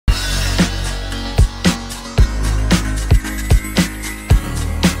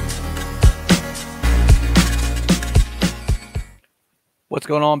What's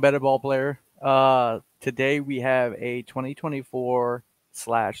going on, better ball player? Today we have a 2024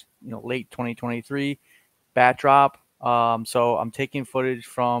 slash late 2023 bat drop. So I'm taking footage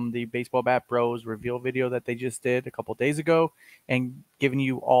from the Baseball Bat Bros reveal video that they just did a couple days ago, and giving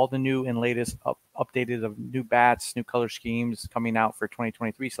you all the new and latest updated of new bats, new color schemes coming out for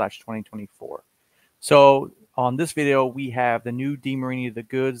 2023 slash 2024. So on this video, we have the new Demarini the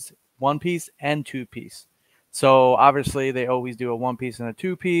Goods one piece and two piece. So obviously they always do a one piece and a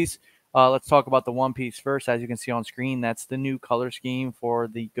two piece. Let's talk about the one piece first. As you can see on screen, that's the new color scheme for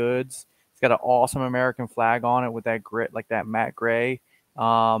the Goods. It's got an awesome American flag on it with that grit, like that matte gray.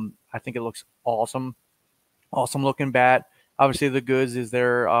 I think it looks awesome. Awesome looking bat. Obviously the Goods is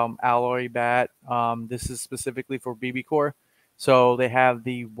their alloy bat. This is specifically for BB Core. So they have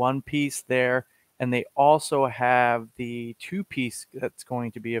the one piece there, and they also have the two piece that's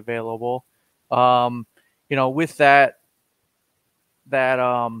going to be available. With that that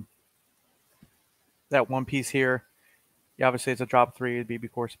one piece here, yeah, obviously it's a drop 3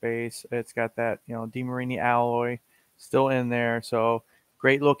 BB Core space. It's got that Demarini alloy still in there. So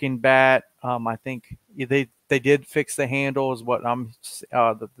great looking bat. I think they did fix the handle, is what I'm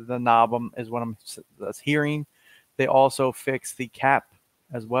the knob is what I'm hearing. They also fixed the cap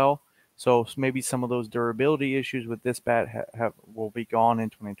as well. So maybe some of those durability issues with this bat will be gone in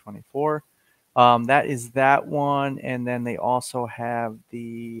 2024. That is that one, and then they also have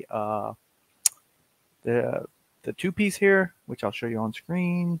the two piece here, which I'll show you on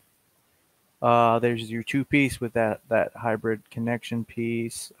screen. There's your two piece with that hybrid connection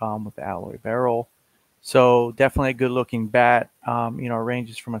piece with the alloy barrel. So definitely a good looking bat.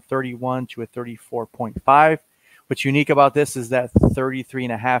 Ranges from a 31 to a 34.5. What's unique about this is that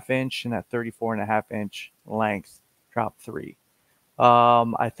 33.5 inch and that 34.5 inch length drop 3.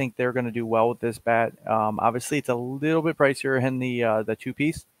 I think they're going to do well with this bat. Obviously, it's a little bit pricier than the two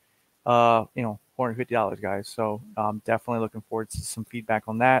piece. $450, guys. So definitely looking forward to some feedback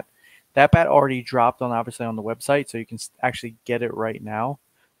on that. That bat already dropped obviously on the website, so you can actually get it right now.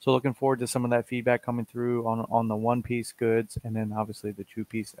 So looking forward to some of that feedback coming through on the one piece Goods, and then obviously the two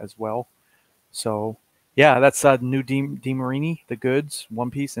piece as well. So yeah, that's new Demarini, the Goods,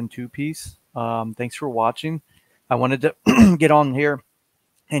 one piece and two piece. Thanks for watching. I wanted to get on here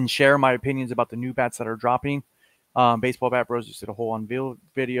and share my opinions about the new bats that are dropping. Baseball Bat Bros just did a whole unveil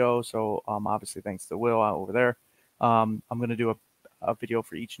video, so obviously thanks to Will out over there. I'm going to do a video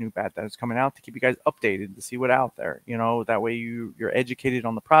for each new bat that is coming out to keep you guys updated, to see what's out there. That way you're educated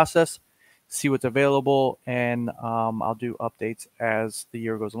on the process, see what's available, and I'll do updates as the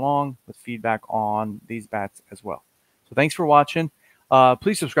year goes along with feedback on these bats as well. So thanks for watching.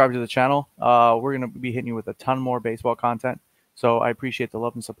 Please subscribe to the channel. We're going to be hitting you with a ton more baseball content. So I appreciate the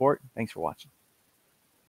love and support. Thanks for watching.